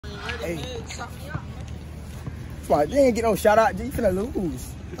Hey. Come on, they ain't get no shout out. You finna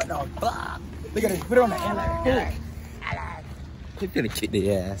lose. What the fuck? Look at it. Put it on the end like He finna kick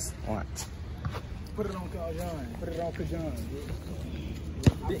their ass. Watch. Put it on Kajan. Put it on Kajan.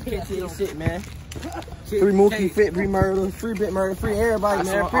 This shit, man. Free Mookie, free murder, free bit murder, free everybody,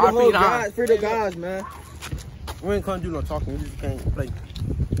 man. Free the whole guys, free the guys, man. We ain't gonna do no talking. We just can't play.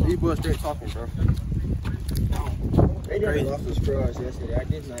 These boys straight talking, bro. They done lost the scrubs yesterday.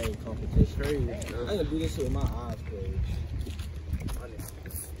 This night ain't competition. Crazy. I'm gonna do this shit with my eyes closed.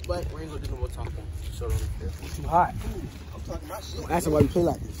 But we ain't gonna do no more talking. Show them. It's too hot. I'm talking my shit. That's why we play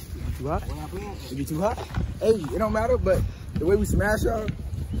like this. Too hot? It be too hot? Hey, it don't matter, but the way we smash y'all, I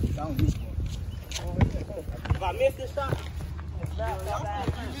don't do score. If I miss this shot,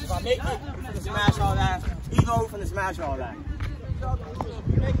 if I make it, we're finna smash all that. He's over finna smash all that.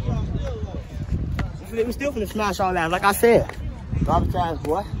 We still finna smash all that, like I said. Garbage ass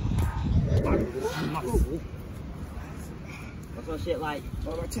boy. What's some shit like?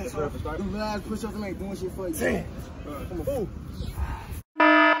 Oh, my chest hurt. Them last push-ups ain't doing shit for you. Damn. Come on.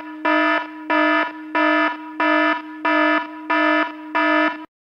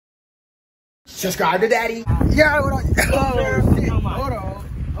 Subscribe to Daddy. Yeah, hold on. Oh, shit. Hold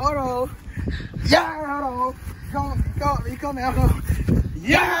on. Yeah, hold on. Come out.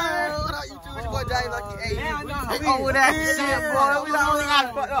 Yeah, hold on. You two boy Daddy lucky. Hey, over that shit, boy. We only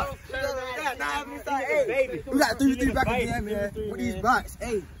got fucked up. We got 3-3 back again, man. With these blocks.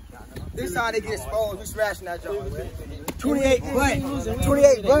 Hey, this how they get exposed. We smashing that joint, man. 28 butt.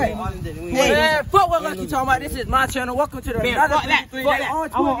 Hey, fuck what Lucky talking about. This is my channel. Welcome to the another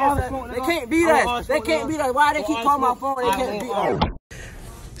They can't beat us. They can't beat us. Why they keep calling my phone? They can't beat us.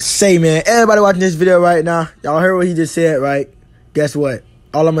 Say, man, everybody watching this video right now, y'all heard what he just said, right? Guess what?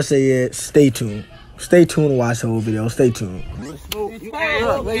 All I'm gonna say is stay tuned. Stay tuned to watch the whole video. Stay tuned.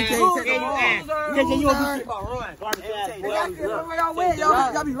 Y'all be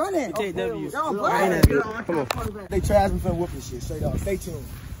running. Y'all come on. They trash me for whooping shit. Straight up. Stay tuned.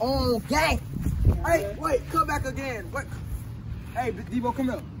 Oh, gang. Hey, wait. Come back again. What? Hey, Debo, come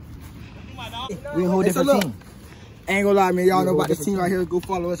here. We a whole different team. Ain't gonna lie, man. Y'all know about this team right here. Go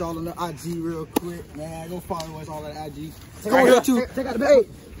follow us all on the IG real quick, man. Go follow us all on the IG. Take out the bait.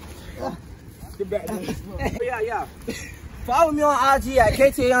 Get back there. Yeah. Follow me on IG at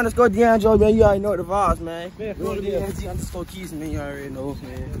KTA_D'Angelo, man. You already know the vibes, man. DNG_Keys, man. You already know,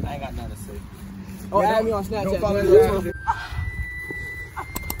 man. I ain't got nothing to say. Oh, add me on Snapchat. Don't follow me.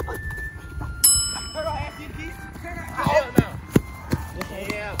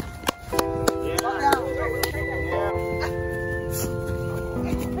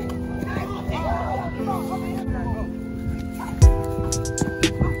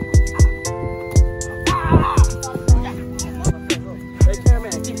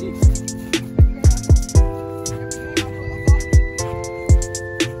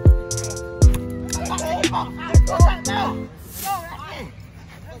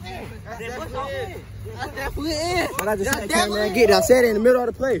 But I just said, man, get it. I said it in the middle of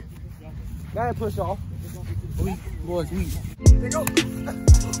the play. Gotta push off. Boys, we.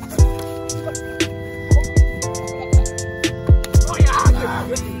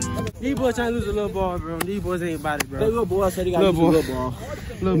 These boys trying to lose a little ball, bro. These boys ain't about it, bro. They little boys said they got little ball.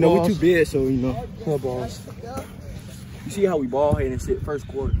 You know, we too big, so you know. Little balls. You see how we ball head and shit first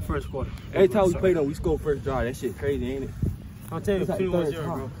quarter. Every time we play them, we score first drive. That shit crazy, ain't it? I'll tell you, 21-0,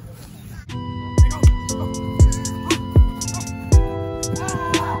 bro.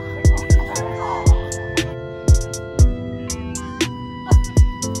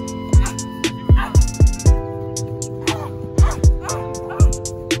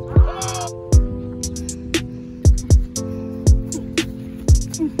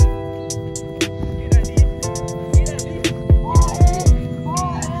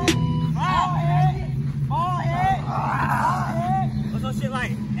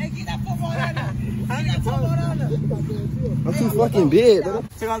 I'm too fucking big, bro.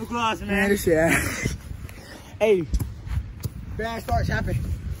 Check out the gloss, man. Man, this shit ass. Hey. Bad starts happen.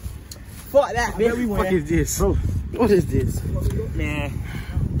 Fuck that, man. We win. What is this? Bro, what is this? Man.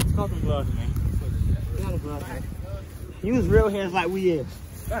 Check out the gloss, man. Check out the gloss, man. Use real hands like we is.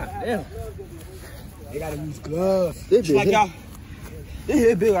 God damn. They gotta use gloves. This like y'all. This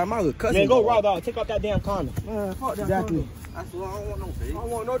here big like my little cousin. Man, go raw dog. Take off that damn condom. Man, fuck that. Exactly. That's what I don't want no baby. I don't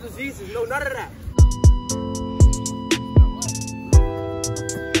want no diseases, no none of that.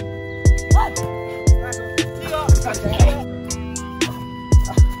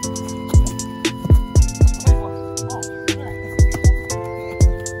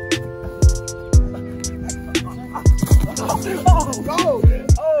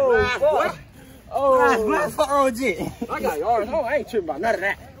 fuck. Oh, nice fuck wrong with it. I got yards. Oh, I ain't tripping about none of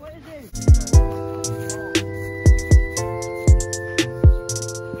that. What is this?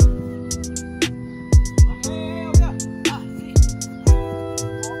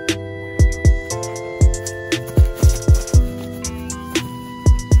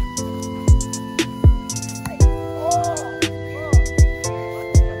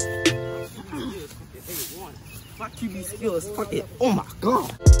 My QB skill is fucking, oh my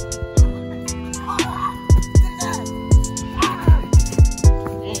god.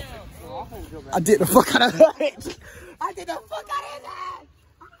 I did the fuck out of it. I did the fuck out of that.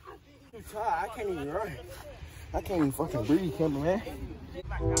 I'm tired. I can't even run. I can't even fucking breathe, cameraman.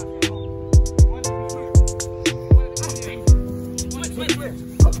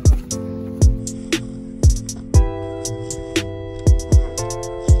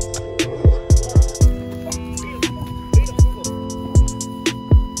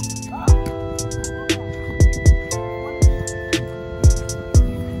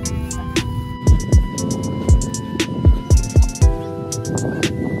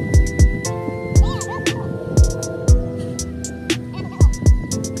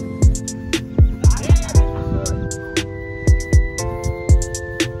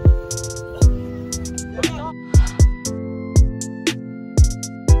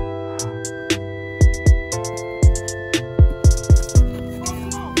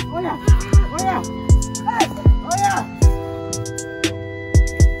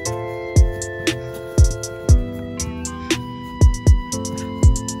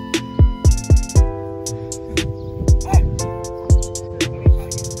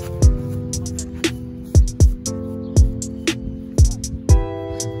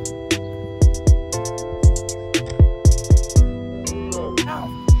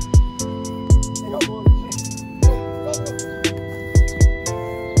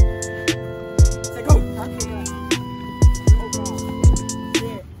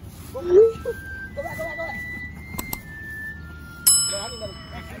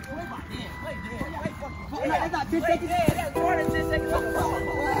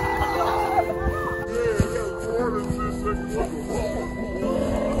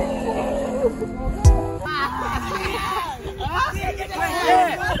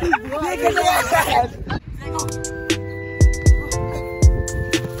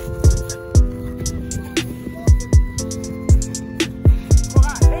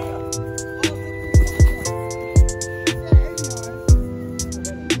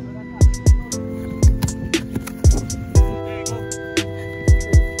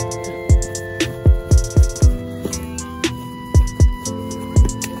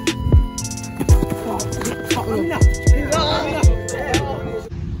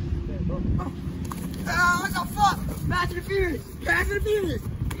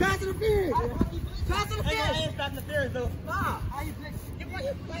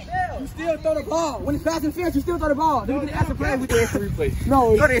 You still throw the ball. When it's pass interference, you still throw the ball. Then we can ask the play with the instant replay.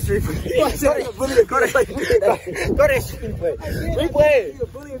 No. Go to instant replay. Go to instant replay. Replay. You're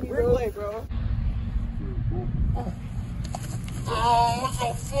bullying me, bro. Replay, bro. Oh, what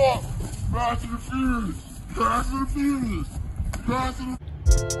the fuck? Pass interference. Pass interference. Pass interference.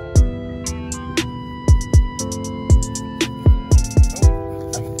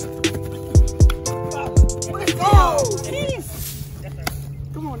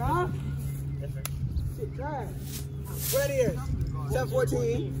 Come on, huh? Shit, drive. Where it is?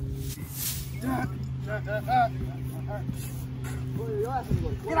 714.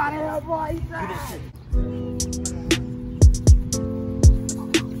 Get out of here, boy.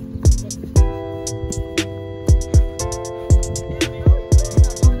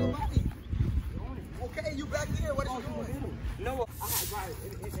 Okay, you back there. What are you doing? No, I got to drive.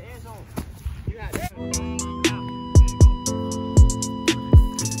 It's the end zone. You got that.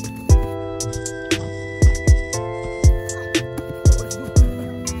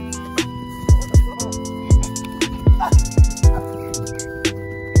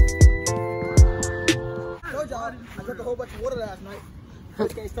 I drank a whole bunch of water last night.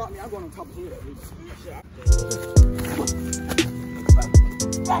 Coach can't stop me. I'm going on top of here. I'm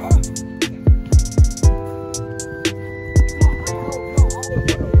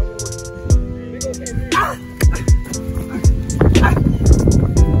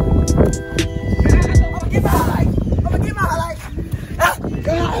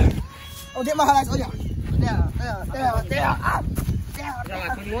gonna get my highlights. Oh yeah. There.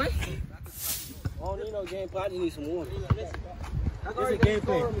 I don't need no gameplay, I just need some water. This is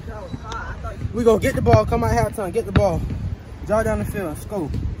gameplay. We gonna get the ball, come out halftime, get the ball. Draw down the field, score.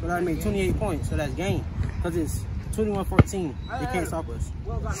 So that made 28 points, so that's game. Cause it's 21-14. They can't stop us.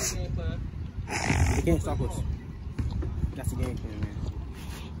 They can't stop us. That's the game plan, man.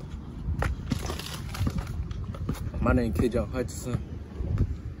 My name is K.J. Hutchinson.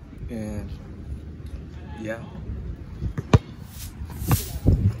 And yeah.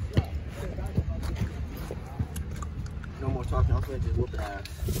 No more talking. I'm finna just whoop the ass.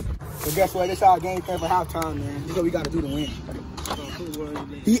 So guess what? This our game plan for halftime, man. This is what we got to do to win.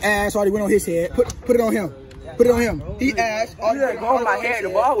 He ass already went on his head. Put it on him. Put it on him. He ass. Oh, yeah, go on my head. The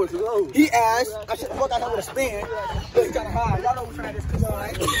ball was low. He ass. I should have fucked out him with a spin. But he kind of high. Y'all know we're trying this because all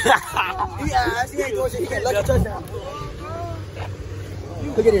right. He ass. He ain't doing shit. He can't let you touchdown.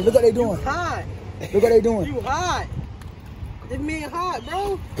 Look at this. Look what they doing. Hot. Look what they doing. You hot. This man hot,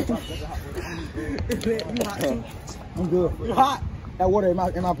 bro. You hot too. I'm good. You hot. That water in my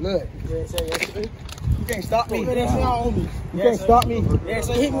blood. You can't stop me. You can't stop me. Yeah,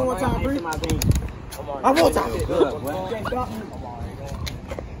 so hit me one time, Bree. I'm one time. You can't stop me.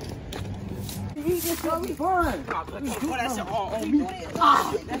 He just told me fun. That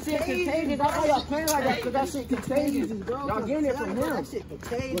shit contagious. That's why y'all playing like that, because that shit contagious, bro. Y'all getting it from him. That shit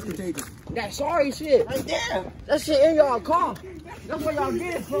contagious. What's contagious? That sorry shit. Right there. That shit in y'all car. That's where y'all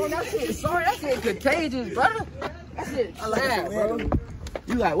get it from. That shit sorry. That shit contagious, brother. That shit sad, bro.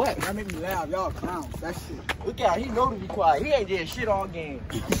 You like what? That make me laugh. Y'all clowns. That shit. Look out. He know to be quiet. He ain't did shit all game.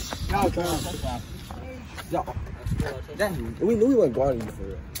 Y'all clowns. Y'all. We knew we wasn't guarding you for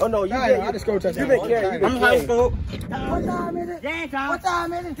real. Oh no, you I just go touch. You been carrying. I'm high school. What time is it? Dance time. What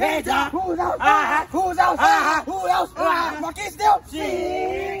time is it? Dance time. Who's outside? Who's outside? Who else? My kids still.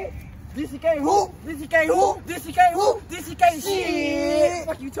 Shit. DCK who? DCK who? DCK who? DCK shit.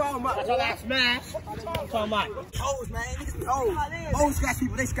 What you talking about? That's your last smash. What you talking about? Hoes, man. Niggas be hoes. Hoes scratch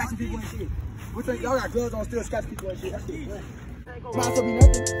people. They scratching people and shit. Y'all got gloves on, still scratch people and shit. That shit good. Might as well be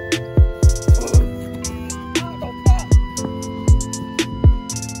nothing.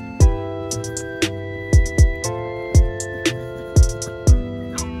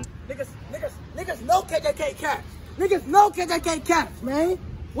 Niggas know KJK caps. Niggas know KJK caps, man.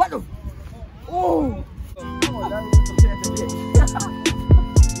 What the? Oh. Come on, now you compare to this.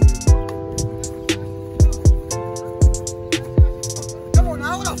 Come on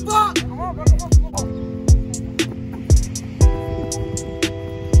now, what the fuck? Come on, bro. Come on.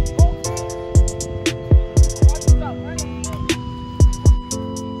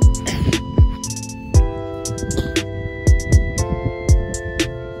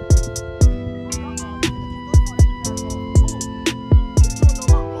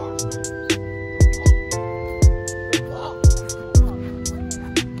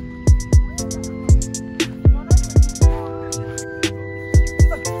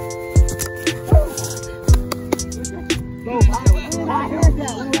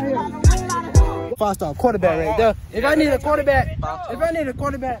 Five-star quarterback right there. If I need a quarterback,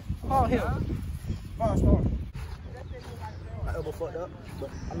 call him. Five-star. My elbow fucked up, but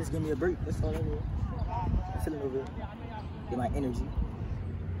I'm just giving me a break. That's all I do. I'm feeling over it. Get my energy.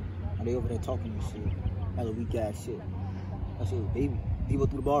 And they over there talking and shit. That little weak ass shit. That shit was baby. Debo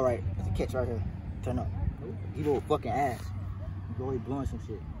threw the ball right. There's a catch right here. Turn up. Debo fucking ass. He's already blowing some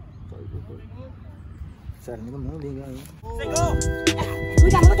shit. Sorry, nigga, man. Say go!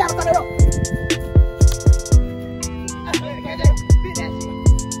 Look out, look out.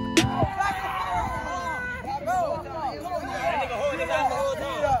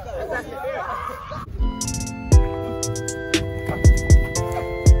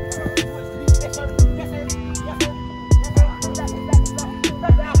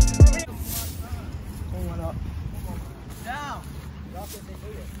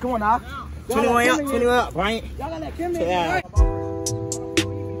 Come on now. 21 up, Brian. Y'all got that Kim in there.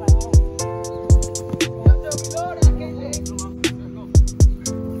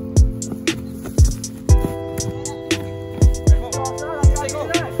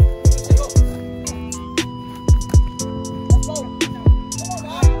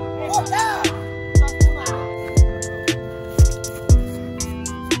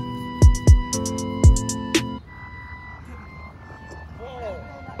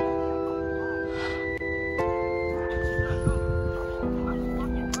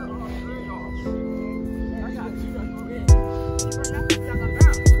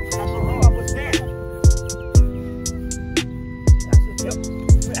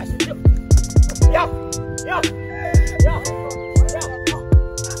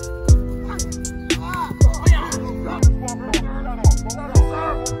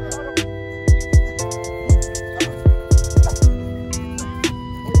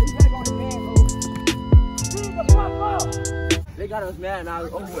 They got us mad now.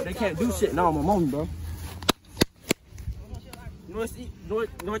 Oh, they can't do shit now. My mom, bro.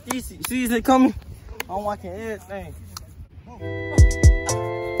 Northeast season coming. I'm watching everything.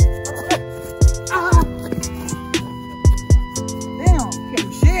 Damn,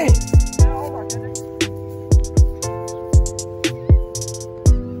 shit.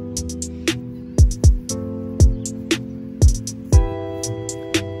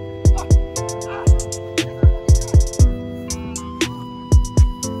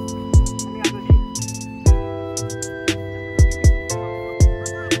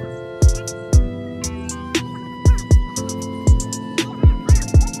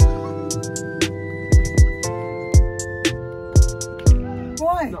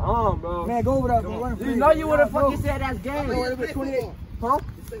 Bro. Man, go over there, bro. You know you would have fucking said that's game. Huh?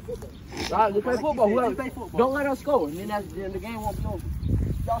 Right, you play football. Don't let us score, and then the game won't be over.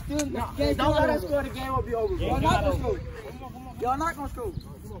 Y'all still Don't let us score, the game won't be over. Y'all not gonna score. Y'all not gonna score.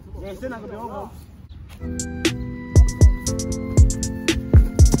 Yeah, it's still not gonna be over.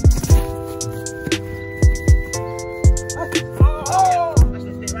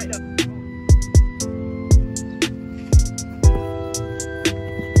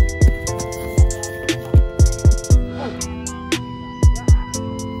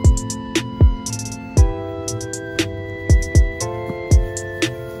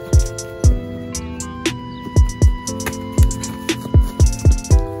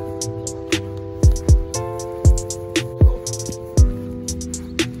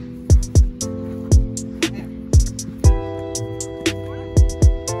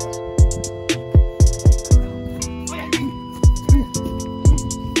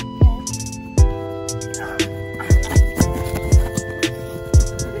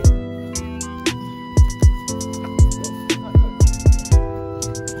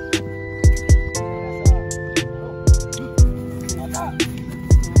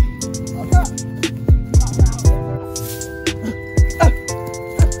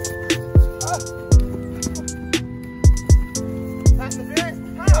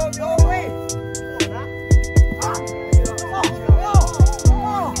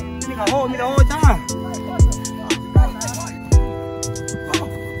 Hold me the whole time.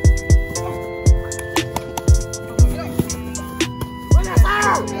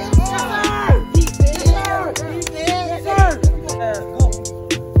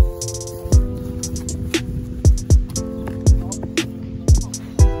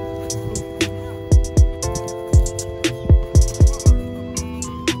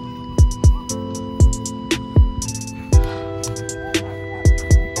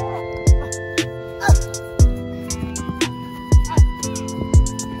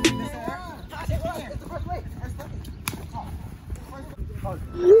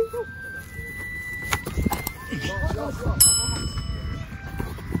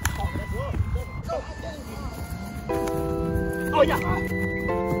 Oh yeah.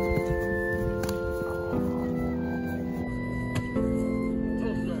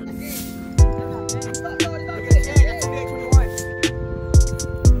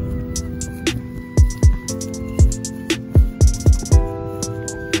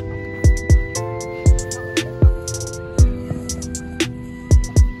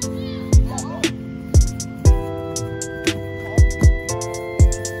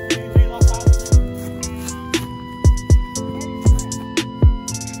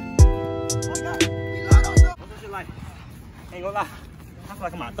 Ain't gonna lie, I feel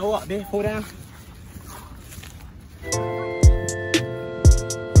like I'm about to throw up, bitch. Pull down.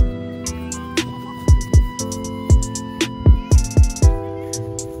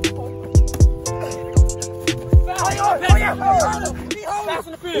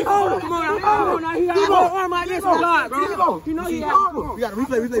 Come on now. He got a arm like this, bro. You know he got to. We gotta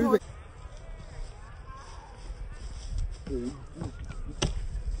replay.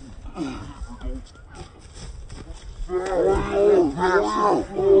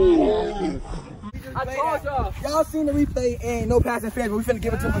 I told y'all. Y'all seen the replay and no passing fair, but we finna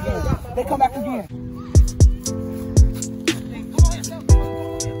give it to them again. They come back again.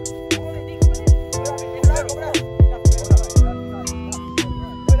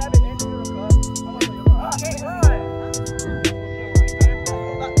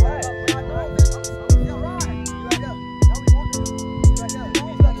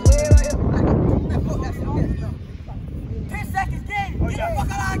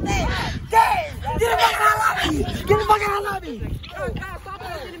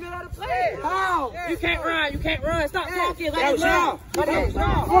 How? You can't run. Stop talking. Let him run.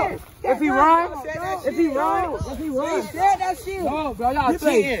 If he runs. He said that shit. No, bro, y'all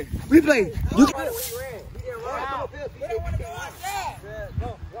cheating. Replay. You can.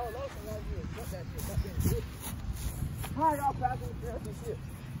 How y'all passing this shit?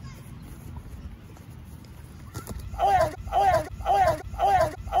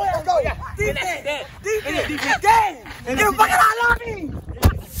 Defense! Game! Get the fuck out of me!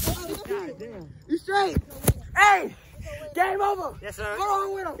 You straight? Hey! Game over! Yes, sir. Go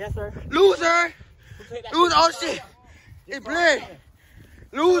on with him! Yes, sir. Loser! Loser! Oh shit! It's bled!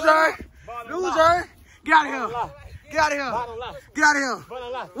 Loser! Loser! Get out of here! Get out of here! Get out of here!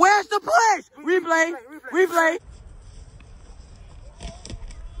 Where's the place? Replay! Replay!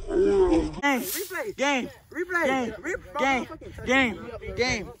 Game!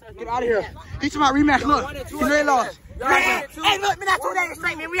 Game! Get out of here! He's my rematch. Look, he's ready lost. Man, hey, look, man, that's 2 days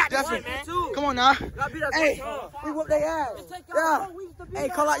straight, man. We got this one, man. Come on now. Hey, we whoop their ass. Yeah. Hey,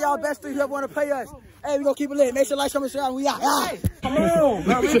 call out y'all best three whoever want to play us. Hey, we gonna keep it lit. Make sure like, comment, share, and we out. Come on.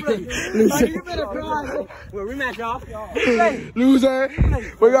 You better cry. We'll rematch, y'all. Loser.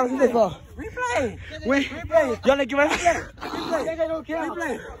 What you got to say for? Replay. Win. Y'all like give it up?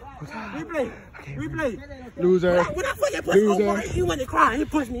 Replay. Loser. When I fucking pushed over, he wasn't crying. He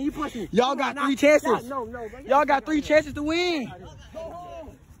pushed me. Y'all got 3 chances. Y'all got 3 chances to win.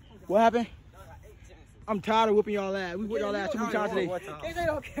 What happened? I'm tired of whooping y'all ass. We whooped y'all ass too many times today.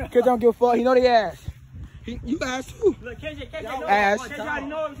 Kids don't give a fuck. He know they ass. You ass too. Look, KJ ass. KJ already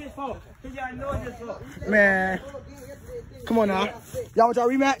know it's his fault. KJ already know it's his fault. Man. Come on now. Y'all want y'all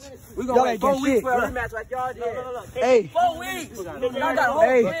rematch? We gonna wait 4 weeks for a rematch like y'all did. Hey. 4 weeks.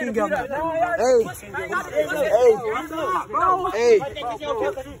 Hey. Hey.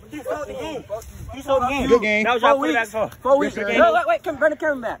 He sold the game. Good game. That was 4 weeks. 4 weeks. Wait, come bring the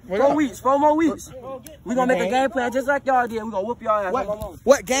camera back. 4 weeks. 4 more weeks. We gonna make a game plan just like y'all did. We gonna whoop y'all ass.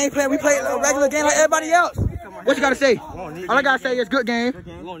 What game plan? We play a regular game like everybody else. What you gotta say? All I gotta say is good game.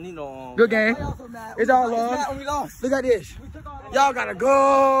 We don't need no. Good game. It's all love. Look at this. Y'all gotta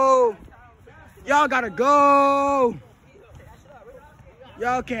go. Y'all gotta go.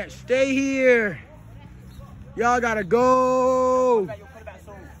 Y'all can't stay here. Y'all gotta go.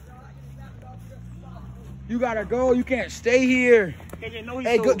 You gotta go. You can't stay here.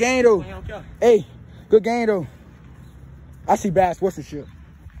 Hey, good game though. Hey, good game though. I see bad sportsmanship.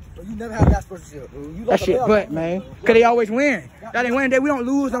 You never have that sportsmanship. That shit butt, man. Cause they always win. That ain't winning day. We don't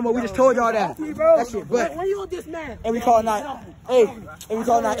lose no more. We just told y'all that. That shit butt. When you on this man? And we call night. Hey, and we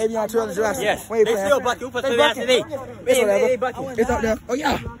call night Avion Trail and Jurassic. Yes. They still bucket. We put the last today. It's up there. Oh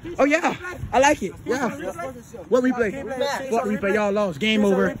yeah. Oh yeah. I like it. Yeah. What replay? What replay? Y'all lost. Game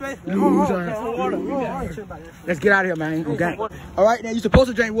over. Loser. Let's get out of here, man. Okay. All right, now you're supposed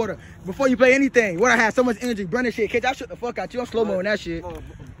to drink water before you play anything. What I have so much energy, burning shit. Kids, I shut the fuck out you. I'm slow mo in that shit.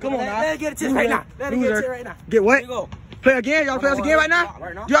 Come on now. Let it get a chance right now. Let it get a chance right now. Get what? Play again? Y'all play us again right now?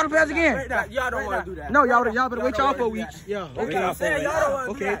 Y'all play us again? Y'all don't want to do that. No, y'all better wait y'all 4 weeks. Yeah. Okay. Y'all don't want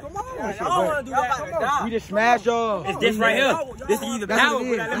to do that. Come on. Y'all don't want to do that. We just smashed y'all. It's this right here. This is either power or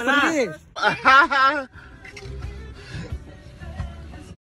lemon lime. That's what it is.